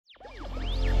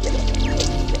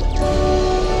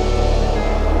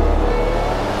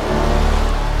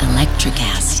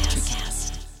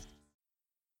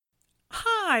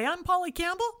I'm Polly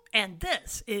Campbell, and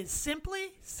this is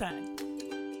Simply Said.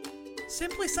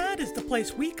 Simply Said is the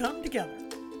place we come together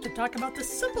to talk about the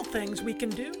simple things we can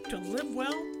do to live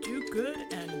well, do good,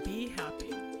 and be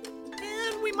happy.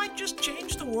 And we might just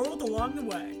change the world along the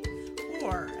way,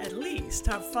 or at least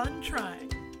have fun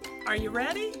trying. Are you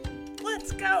ready?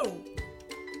 Let's go!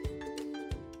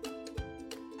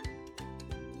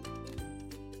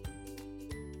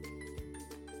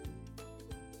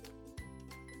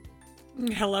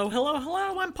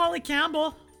 Hello, I'm Polly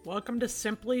Campbell. Welcome to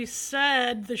Simply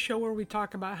Said, the show where we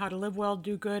talk about how to live well,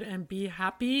 do good, and be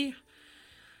happy.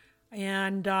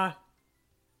 And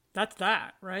that's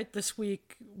that, right? This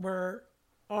week we're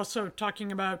also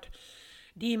talking about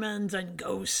demons and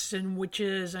ghosts and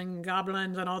witches and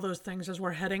goblins and all those things as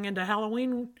we're heading into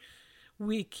Halloween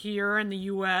week here in the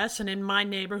U.S. and in my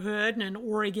neighborhood and in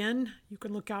Oregon. You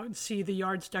can look out and see the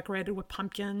yards decorated with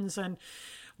pumpkins and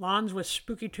lawns with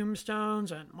spooky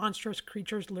tombstones and monstrous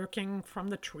creatures lurking from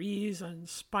the trees and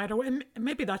and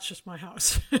maybe that's just my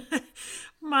house.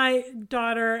 My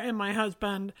daughter and my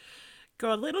husband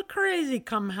go a little crazy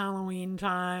come Halloween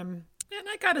time. And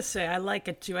I gotta say, I like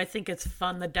it too. I think it's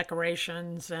fun, the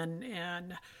decorations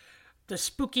and the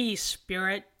spooky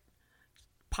spirit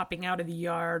popping out of the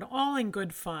yard, all in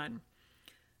good fun.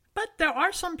 But there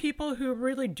are some people who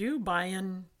really do buy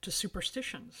into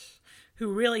superstitions, who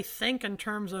really think in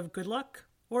terms of good luck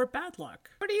or bad luck.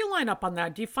 Where do you line up on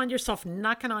that? Do you find yourself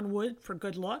knocking on wood for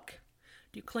good luck?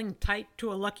 Do you cling tight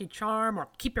to a lucky charm or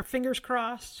keep your fingers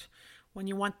crossed when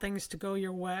you want things to go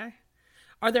your way?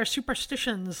 Are there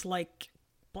superstitions like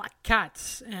black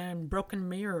cats and broken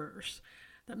mirrors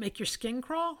that make your skin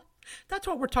crawl? That's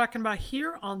what we're talking about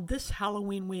here on this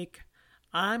Halloween week.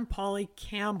 I'm Polly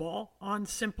Campbell on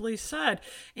Simply Said.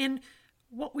 And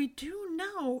what we do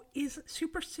know is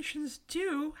superstitions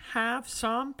do have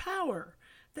some power.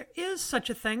 There is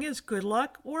such a thing as good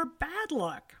luck or bad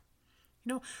luck.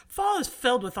 You know, fall is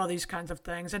filled with all these kinds of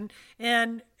things,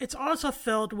 and it's also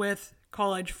filled with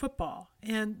college football.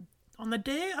 And on the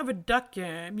day of a Duck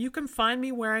game, you can find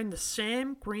me wearing the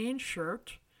same green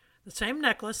shirt, the same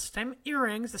necklace, same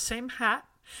earrings, the same hat.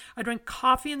 I drink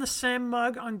coffee in the same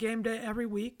mug on game day every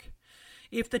week.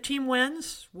 If the team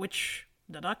wins, which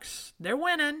the Ducks, they're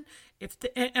winning.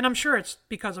 And I'm sure it's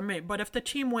because of me, but if the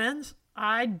team wins,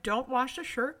 I don't wash the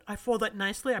shirt. I fold it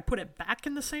nicely. I put it back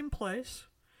in the same place.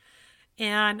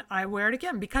 And I wear it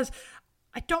again because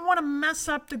I don't want to mess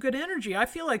up the good energy. I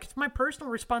feel like it's my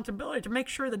personal responsibility to make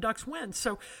sure the Ducks win.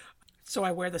 So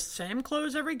I wear the same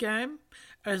clothes every game.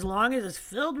 As long as it's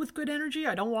filled with good energy,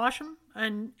 I don't wash them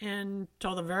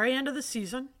until the very end of the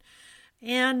season.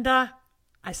 And I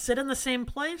sit in the same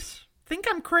place. Think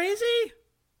I'm crazy?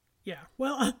 Yeah,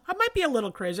 well, I might be a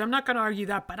little crazy. I'm not going to argue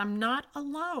that, but I'm not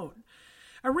alone.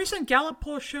 A recent Gallup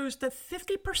poll shows that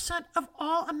 50% of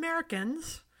all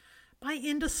Americans buy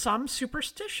into some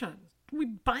superstition. We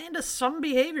buy into some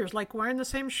behaviors like wearing the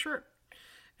same shirt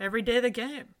every day of the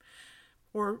game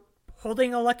or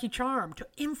holding a lucky charm to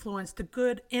influence the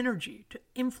good energy, to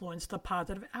influence the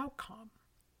positive outcome.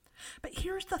 But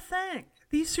here's the thing.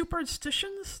 These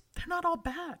superstitions, they're not all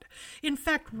bad. In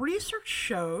fact, research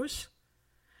shows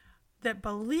that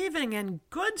believing in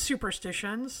good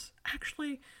superstitions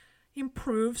actually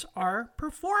improves our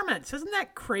performance. Isn't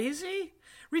that crazy?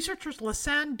 Researchers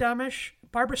Lisanne Demisch,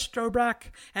 Barbara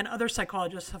Strobrack, and other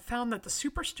psychologists have found that the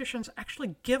superstitions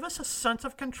actually give us a sense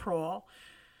of control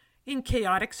in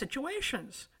chaotic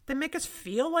situations. They make us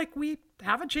feel like we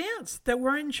have a chance, that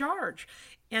we're in charge.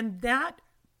 And that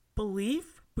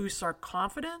belief boosts our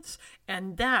confidence,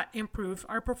 and that improves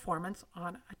our performance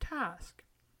on a task.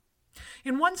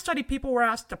 In one study, people were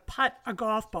asked to putt a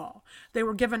golf ball. They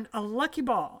were given a lucky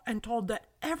ball and told that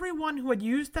everyone who had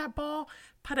used that ball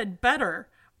putted better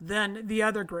than the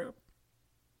other group.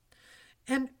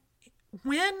 And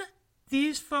when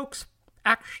these folks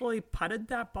actually putted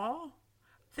that ball,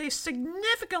 they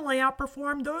significantly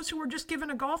outperformed those who were just given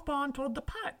a golf ball and told to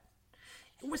putt.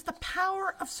 It was the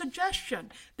power of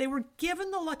suggestion. They were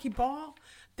given the lucky ball.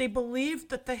 They believed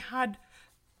that they had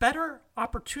better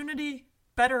opportunity,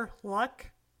 better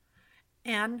luck,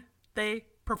 and they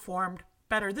performed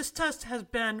better. This test has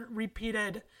been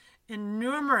repeated in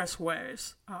numerous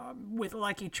ways with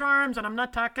Lucky Charms, and I'm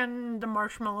not talking the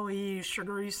marshmallowy,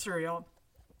 sugary cereal.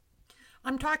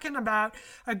 I'm talking about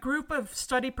a group of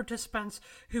study participants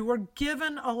who were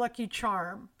given a Lucky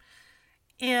Charm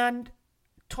and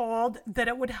told that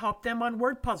it would help them on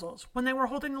word puzzles. When they were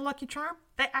holding the Lucky Charm,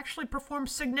 they actually performed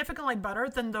significantly better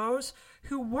than those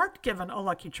who weren't given a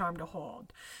Lucky Charm to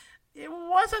hold. It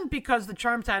wasn't because the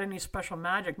charms had any special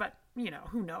magic, but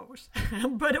who knows?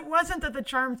 But it wasn't that the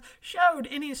charms showed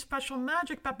any special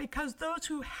magic, but because those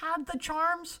who had the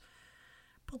charms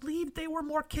believed they were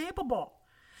more capable.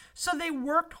 So they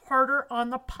worked harder on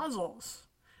the puzzles.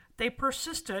 They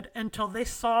persisted until they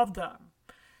solved them.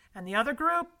 And the other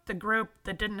group, the group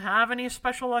that didn't have any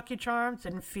special lucky charms,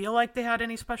 didn't feel like they had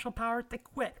any special powers, they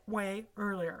quit way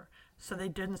earlier. So they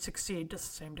didn't succeed to the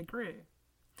same degree.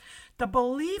 The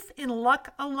belief in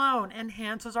luck alone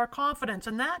enhances our confidence,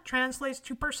 and that translates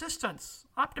to persistence,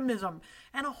 optimism,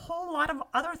 and a whole lot of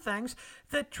other things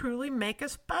that truly make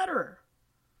us better.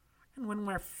 And when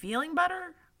we're feeling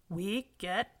better, we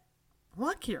get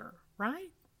luckier, right?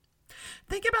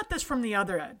 Think about this from the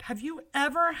other end. Have you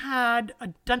ever had a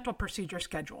dental procedure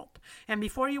scheduled, and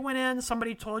before you went in,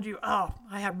 somebody told you, oh,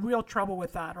 I had real trouble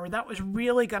with that, or that was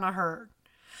really going to hurt?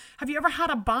 Have you ever had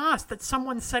a boss that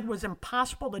someone said was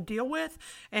impossible to deal with,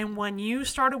 and when you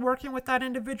started working with that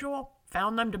individual,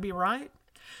 found them to be right?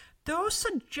 Those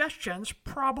suggestions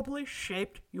probably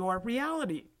shaped your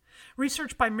reality.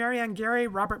 Research by Marianne Gary,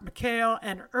 Robert McHale,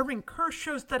 and Irving Kerr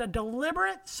shows that a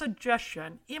deliberate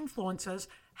suggestion influences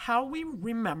how we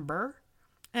remember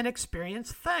and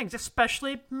experience things,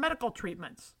 especially medical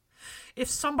treatments. If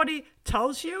somebody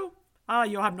tells you,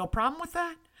 you'll have no problem with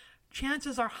that,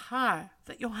 chances are high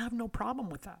that you'll have no problem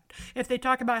with that. If they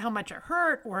talk about how much it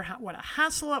hurt or what a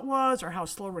hassle it was or how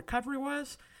slow recovery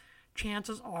was,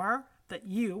 chances are that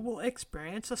you will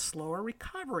experience a slower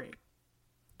recovery.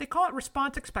 They call it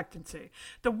response expectancy.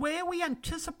 The way we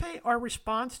anticipate our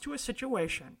response to a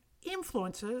situation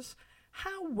influences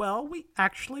how well we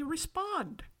actually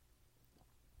respond.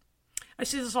 I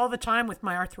see this all the time with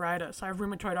my arthritis. I have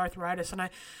rheumatoid arthritis, and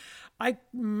I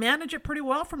manage it pretty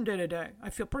well from day to day. I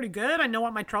feel pretty good. I know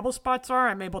what my trouble spots are.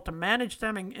 I'm able to manage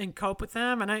them and cope with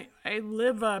them, and I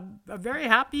live a very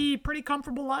happy, pretty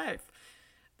comfortable life.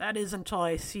 That is until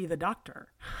I see the doctor.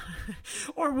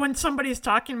 Or when somebody's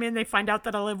talking to me and they find out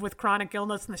that I live with chronic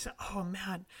illness and they say, oh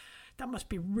man, that must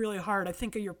be really hard. I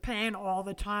think of your pain all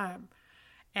the time.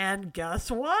 And guess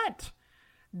what?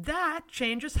 That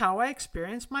changes how I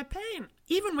experience my pain,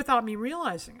 even without me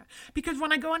realizing it. Because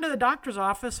when I go into the doctor's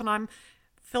office and I'm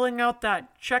filling out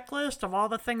that checklist of all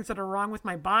the things that are wrong with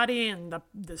my body and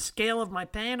the scale of my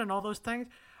pain and all those things,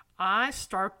 I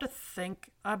start to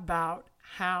think about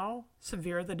how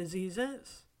severe the disease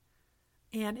is.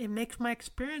 And it makes my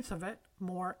experience of it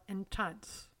more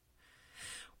intense.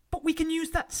 But we can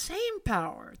use that same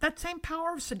power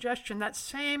of suggestion, that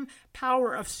same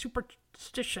power of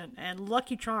superstition and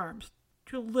lucky charms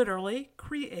to literally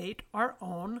create our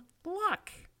own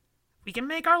luck. We can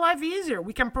make our life easier.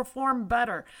 We can perform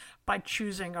better by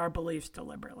choosing our beliefs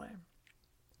deliberately.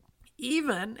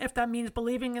 Even if that means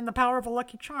believing in the power of a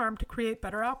lucky charm to create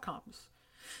better outcomes.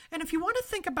 And if you want to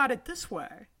think about it this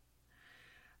way,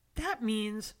 that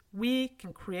means we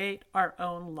can create our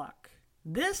own luck.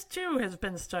 This too has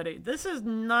been studied. This is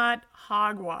not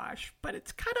hogwash, but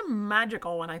it's kind of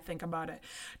magical when I think about it.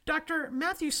 Dr.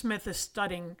 Matthew Smith is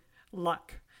studying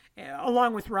luck,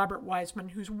 along with Robert Wiseman,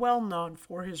 who's well known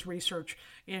for his research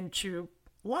into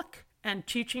luck and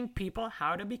teaching people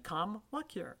how to become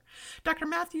luckier. Dr.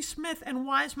 Matthew Smith and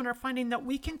Wiseman are finding that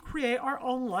we can create our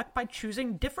own luck by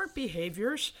choosing different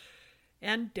behaviors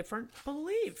and different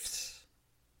beliefs.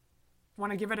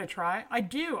 Want to give it a try? I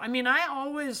do. I'm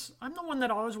the one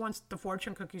that always wants the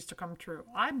fortune cookies to come true.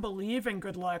 I believe in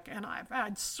good luck, and I've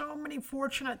had so many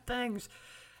fortunate things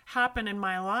happen in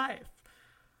my life.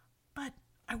 But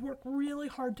I work really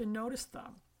hard to notice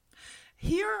them.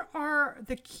 Here are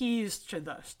the keys to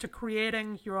this, to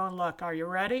creating your own luck. Are you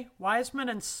ready? Wiseman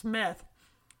and Smith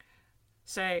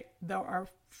say there are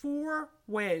 4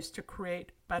 ways to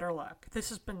create better luck. This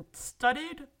has been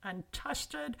studied and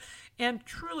tested, and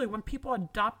truly, when people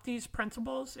adopt these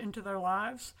principles into their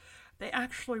lives, they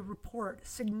actually report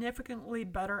significantly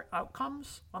better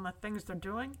outcomes on the things they're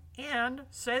doing and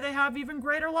say they have even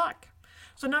greater luck.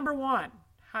 So number 1,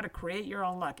 how to create your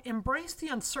own luck. Embrace the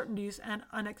uncertainties and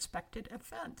unexpected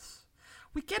events.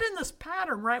 We get in this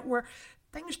pattern, right, where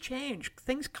things change,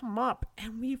 things come up,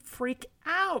 and we freak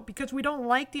out because we don't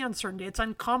like the uncertainty. It's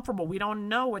uncomfortable. We don't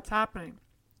know what's happening.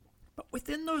 But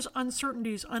within those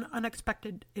uncertainties and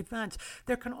unexpected events,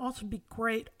 there can also be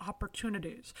great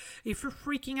opportunities. If you're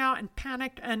freaking out and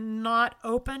panicked and not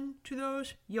open to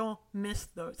those, you'll miss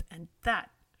those, and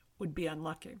that would be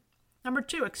unlucky. Number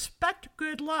 2, expect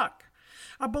good luck.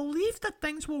 A belief that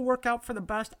things will work out for the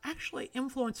best actually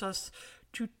influences us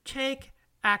to take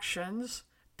actions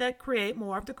that create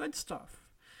more of the good stuff.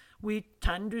 We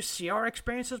tend to see our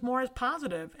experiences more as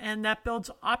positive, and that builds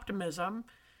optimism.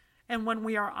 And when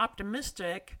we are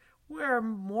optimistic, we're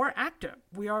more active.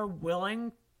 We are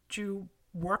willing to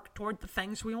work toward the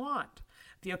things we want.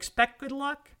 If you expect good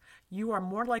luck, you are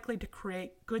more likely to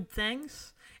create good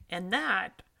things, and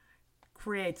that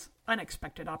creates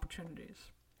unexpected opportunities.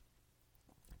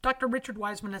 Dr. Richard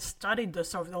Wiseman has studied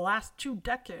this over the last 2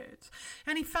 decades,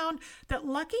 and he found that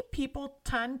lucky people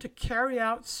tend to carry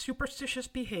out superstitious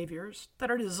behaviors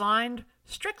that are designed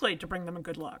strictly to bring them a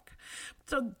good luck.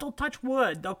 So they'll touch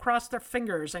wood, they'll cross their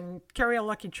fingers, and carry a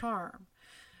lucky charm.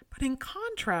 But in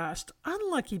contrast,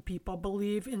 unlucky people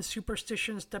believe in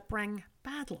superstitions that bring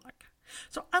bad luck.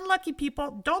 So unlucky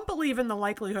people don't believe in the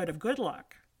likelihood of good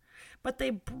luck, but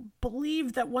they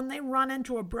believe that when they run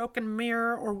into a broken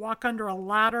mirror or walk under a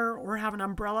ladder or have an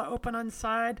umbrella open on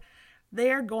side,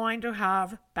 they are going to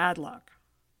have bad luck.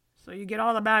 So you get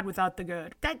all the bad without the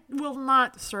good. That will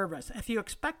not serve us. If you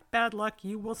expect bad luck,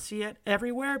 you will see it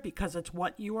everywhere because it's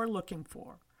what you are looking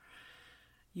for.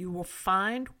 You will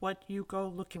find what you go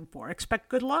looking for. Expect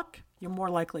good luck, you're more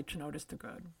likely to notice the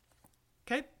good.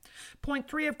 Okay? Point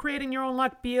 3 of creating your own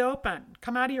luck, be open.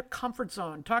 Come out of your comfort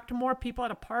zone. Talk to more people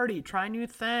at a party. Try new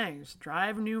things.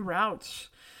 Drive new routes.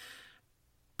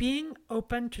 Being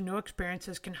open to new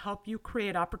experiences can help you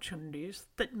create opportunities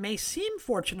that may seem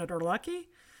fortunate or lucky.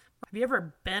 Have you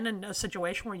ever been in a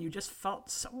situation where you just felt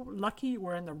so lucky you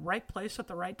were in the right place at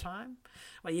the right time?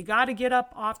 Well, you got to get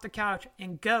up off the couch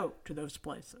and go to those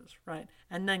places, right?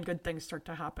 And then good things start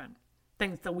to happen.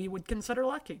 Things that we would consider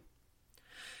lucky.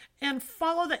 And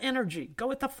follow the energy. Go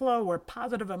with the flow or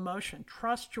positive emotion.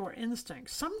 Trust your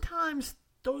instincts. Sometimes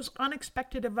those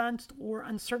unexpected events or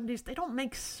uncertainties, they don't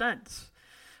make sense.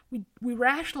 We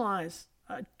rationalize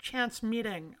a chance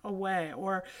meeting away,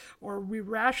 or we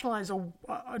rationalize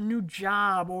a new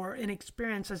job or an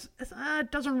experience as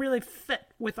it doesn't really fit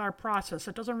with our process.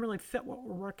 It doesn't really fit what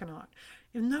we're working on.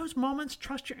 In those moments,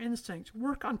 trust your instincts.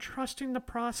 Work on trusting the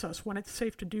process when it's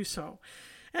safe to do so.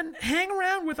 And hang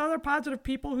around with other positive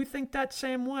people who think that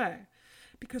same way.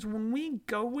 Because when we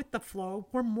go with the flow,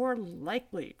 we're more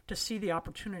likely to see the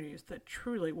opportunities that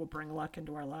truly will bring luck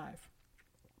into our life.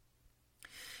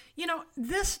 You know,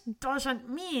 this doesn't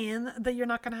mean that you're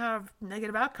not going to have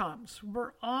negative outcomes.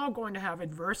 We're all going to have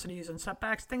adversities and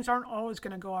setbacks. Things aren't always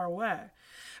going to go our way.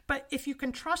 But if you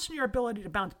can trust in your ability to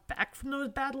bounce back from those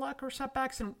bad luck or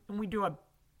setbacks, and we do a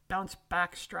bounce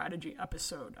back strategy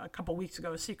episode a couple weeks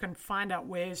ago, so you can find out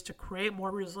ways to create more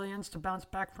resilience to bounce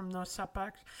back from those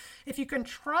setbacks. If you can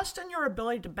trust in your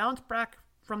ability to bounce back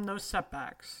from those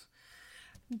setbacks,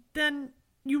 then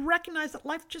you recognize that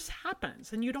life just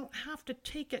happens and you don't have to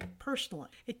take it personally.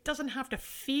 It doesn't have to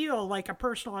feel like a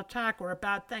personal attack or a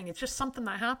bad thing. It's just something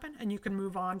that happened and you can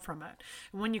move on from it.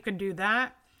 And when you can do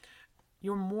that,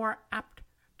 you're more apt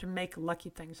to make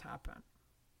lucky things happen.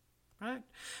 Right?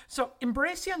 So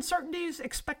embrace the uncertainties,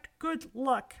 expect good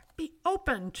luck, be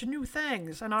open to new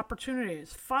things and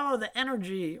opportunities, follow the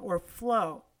energy or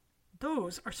flow.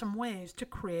 Those are some ways to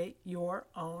create your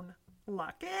own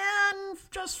luck. And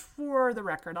just for the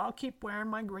record, I'll keep wearing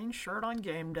my green shirt on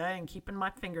game day and keeping my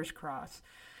fingers crossed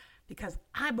because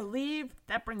I believe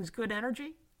that brings good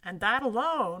energy and that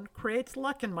alone creates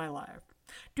luck in my life.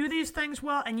 Do these things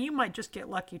well and you might just get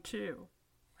lucky too.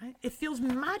 Right? It feels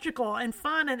magical and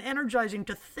fun and energizing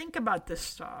to think about this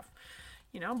stuff,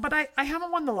 but I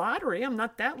haven't won the lottery. I'm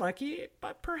not that lucky,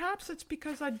 but perhaps it's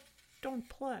because I don't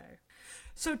play.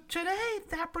 So today,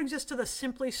 that brings us to the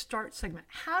Simply Start segment.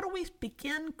 How do we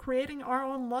begin creating our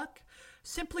own luck?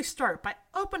 Simply start by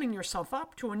opening yourself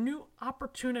up to a new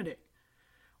opportunity.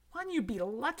 One you'd be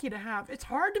lucky to have. It's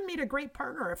hard to meet a great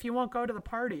partner if you won't go to the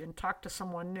party and talk to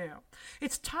someone new.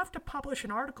 It's tough to publish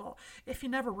an article if you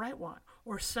never write one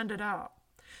or send it out.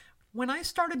 When I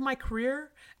started my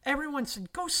career, everyone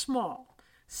said, go small.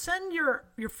 Send your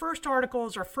first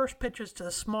articles or first pitches to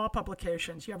the small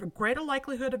publications. You have a greater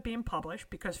likelihood of being published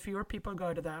because fewer people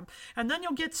go to them. And then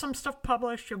you'll get some stuff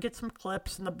published, you'll get some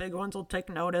clips, and the big ones will take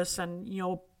notice, and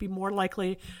you'll be more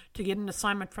likely to get an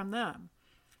assignment from them.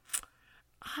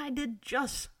 I did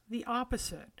just the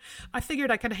opposite. I figured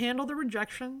I could handle the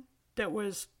rejection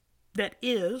that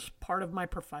is part of my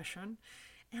profession,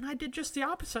 and I did just the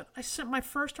opposite. I sent my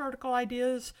first article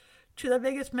ideas to the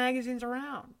biggest magazines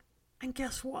around. And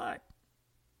guess what?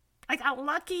 I got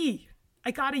lucky. I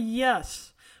got a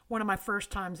yes one of my first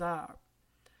times out.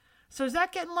 So is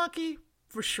that getting lucky?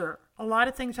 For sure. A lot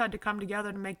of things had to come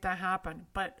together to make that happen,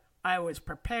 but I was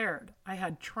prepared. I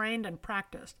had trained and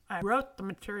practiced. I wrote the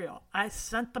material. I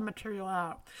sent the material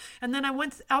out. And then I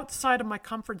went outside of my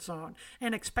comfort zone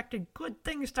and expected good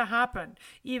things to happen,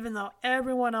 even though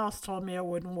everyone else told me it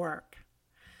wouldn't work.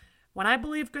 When I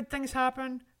believe good things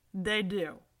happen, they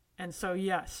do. And so,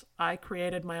 yes, I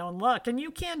created my own luck, and you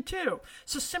can too.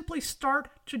 So simply start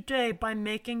today by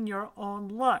making your own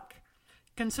luck.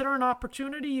 Consider an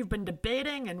opportunity you've been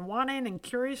debating and wanting and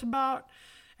curious about,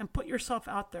 and put yourself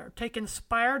out there. Take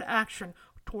inspired action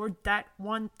toward that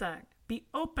one thing. Be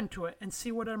open to it and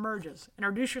see what emerges.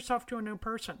 Introduce yourself to a new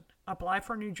person. Apply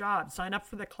for a new job. Sign up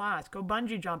for the class. Go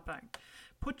bungee jumping.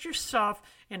 Put yourself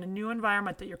in a new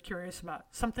environment that you're curious about,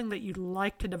 something that you'd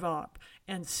like to develop,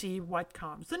 and see what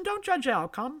comes. Then don't judge the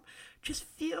outcome. Just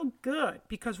feel good,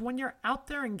 because when you're out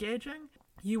there engaging,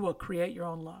 you will create your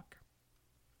own luck.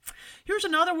 Here's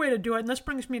another way to do it, and this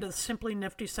brings me to the Simply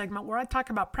Nifty segment where I talk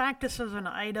about practices and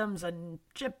items and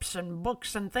tips and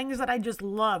books and things that I just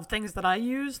love, things that I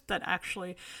use that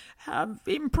actually have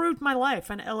improved my life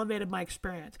and elevated my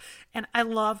experience. And I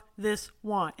love this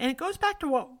one. And it goes back to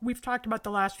what we've talked about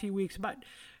the last few weeks about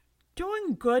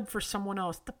doing good for someone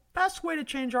else. The best way to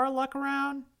change our luck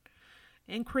around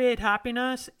and create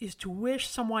happiness is to wish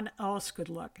someone else good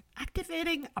luck.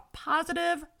 Activating a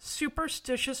positive,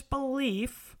 superstitious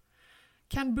belief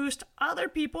can boost other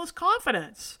people's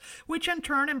confidence, which in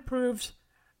turn improves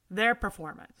their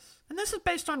performance. And this is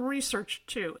based on research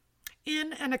too.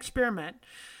 In an experiment,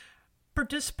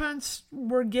 participants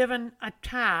were given a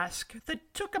task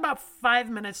that took about 5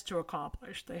 minutes to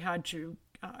accomplish. They had to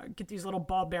get these little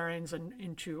ball bearings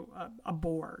into a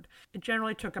board. It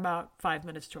generally took about 5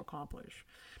 minutes to accomplish.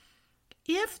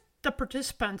 If the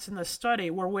participants in the study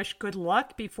were wished good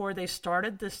luck before they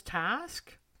started this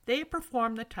task, they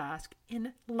performed the task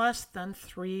in less than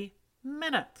 3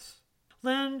 minutes.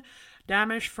 Lynn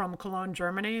Damisch from Cologne,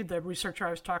 Germany, the researcher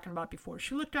I was talking about before,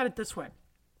 she looked at it this way.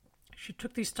 She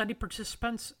took these study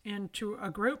participants into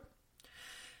a group.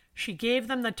 She gave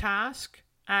them the task,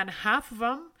 and half of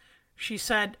them, she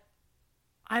said,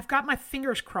 "I've got my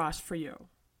fingers crossed for you."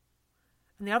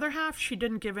 And the other half, she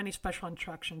didn't give any special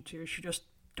instruction to. She just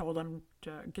told them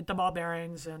to get the ball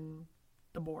bearings and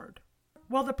the board.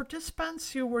 Well, the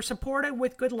participants who were supported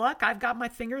with good luck, "I've got my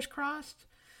fingers crossed,"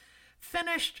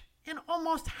 finished in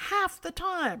almost half the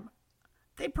time.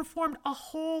 They performed a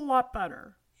whole lot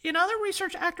better. In other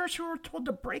research, actors who were told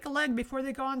to break a leg before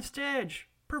they go on stage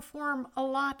perform a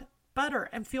lot better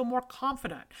and feel more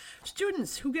confident.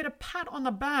 Students who get a pat on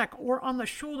the back or on the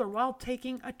shoulder while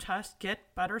taking a test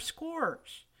get better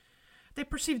scores. They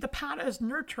perceive the pat as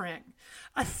nurturing,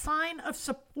 a sign of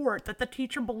support that the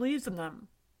teacher believes in them.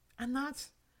 And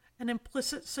that's an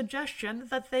implicit suggestion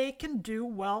that they can do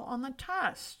well on the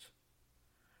test.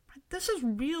 This is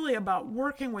really about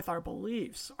working with our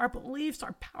beliefs. Our beliefs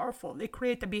are powerful. They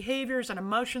create the behaviors and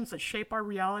emotions that shape our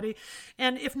reality.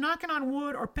 And if knocking on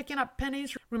wood or picking up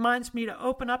pennies reminds me to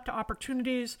open up to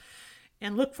opportunities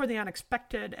and look for the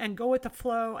unexpected and go with the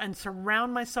flow and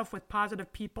surround myself with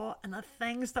positive people and the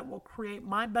things that will create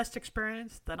my best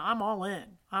experience, then I'm all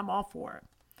in. I'm all for it.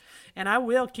 And I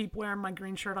will keep wearing my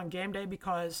green shirt on game day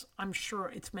because I'm sure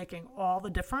it's making all the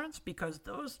difference, because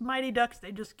those Mighty Ducks,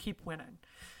 they just keep winning.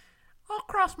 I'll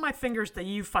cross my fingers that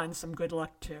you find some good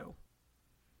luck too.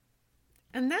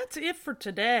 And that's it for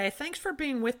today. Thanks for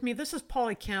being with me. This is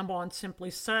Polly Campbell on Simply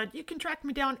Said. You can track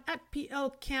me down at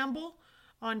PL Campbell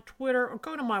on Twitter, or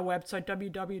go to my website,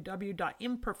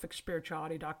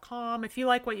 www.imperfectspirituality.com. If you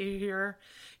like what you hear,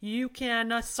 you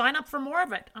can sign up for more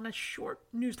of it on a short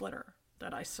newsletter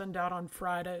that I send out on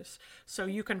Fridays. So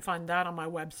you can find that on my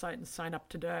website and sign up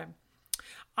today.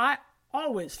 I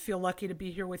always feel lucky to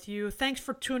be here with you. Thanks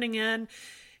for tuning in.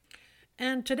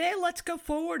 And today, let's go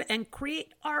forward and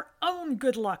create our own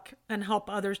good luck and help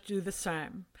others do the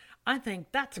same. I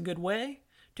think that's a good way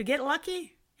to get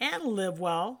lucky and live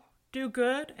well, do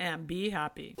good, and be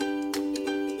happy.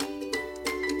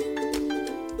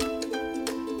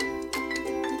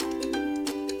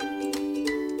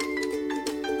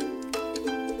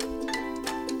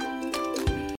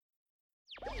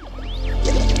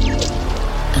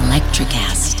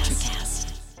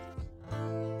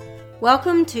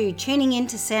 Welcome to Tuning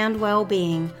Into Sound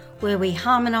Wellbeing, where we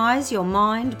harmonise your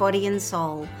mind, body and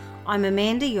soul. I'm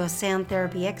Amanda, your sound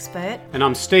therapy expert. And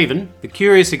I'm Stephen, the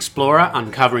curious explorer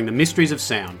uncovering the mysteries of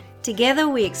sound. Together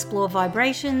we explore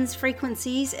vibrations,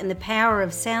 frequencies and the power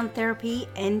of sound therapy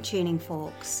and tuning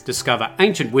forks. Discover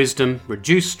ancient wisdom,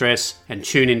 reduce stress and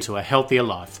tune into a healthier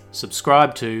life.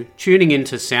 Subscribe to Tuning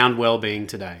Into Sound Wellbeing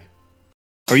today.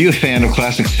 Are you a fan of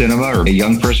classic cinema or a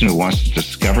young person who wants to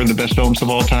discover the best films of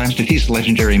all time? Do these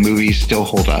legendary movies still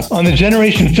hold up? On the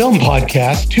Generation Film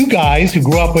podcast, two guys who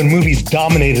grew up when movies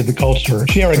dominated the culture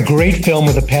share a great film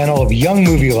with a panel of young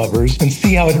movie lovers and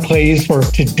see how it plays for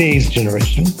today's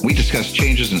generation. We discuss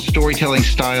changes in storytelling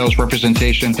styles,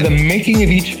 representation, The making of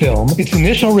each film, its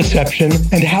initial reception,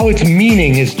 and how its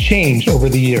meaning has changed over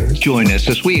the years. Join us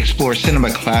as we explore cinema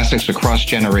classics across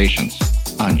generations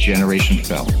on Generation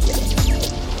Film.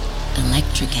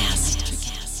 Electricast.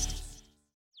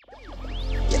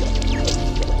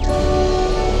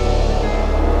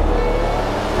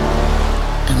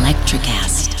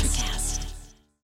 Electricast.